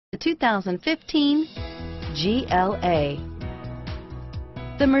The 2015 GLA.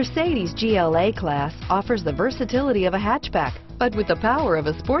 The Mercedes GLA-Class offers the versatility of a hatchback, but with the power of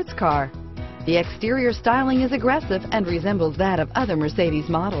a sports car. The exterior styling is aggressive and resembles that of other Mercedes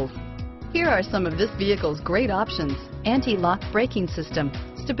models. Here are some of this vehicle's great options: anti-lock braking system,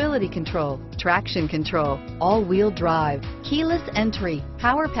 stability control, traction control, all-wheel drive, keyless entry,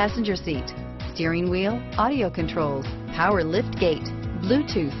 power passenger seat, steering wheel audio controls, power liftgate,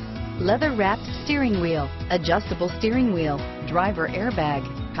 Bluetooth, leather-wrapped steering wheel, adjustable steering wheel, driver airbag,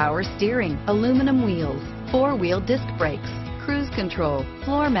 power steering, aluminum wheels, four-wheel disc brakes, cruise control,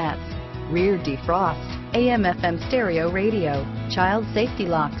 floor mats, rear defrost, AM/FM stereo radio, child safety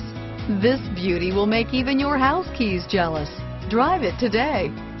locks. This beauty will make even your house keys jealous. Drive it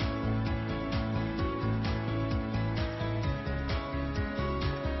today.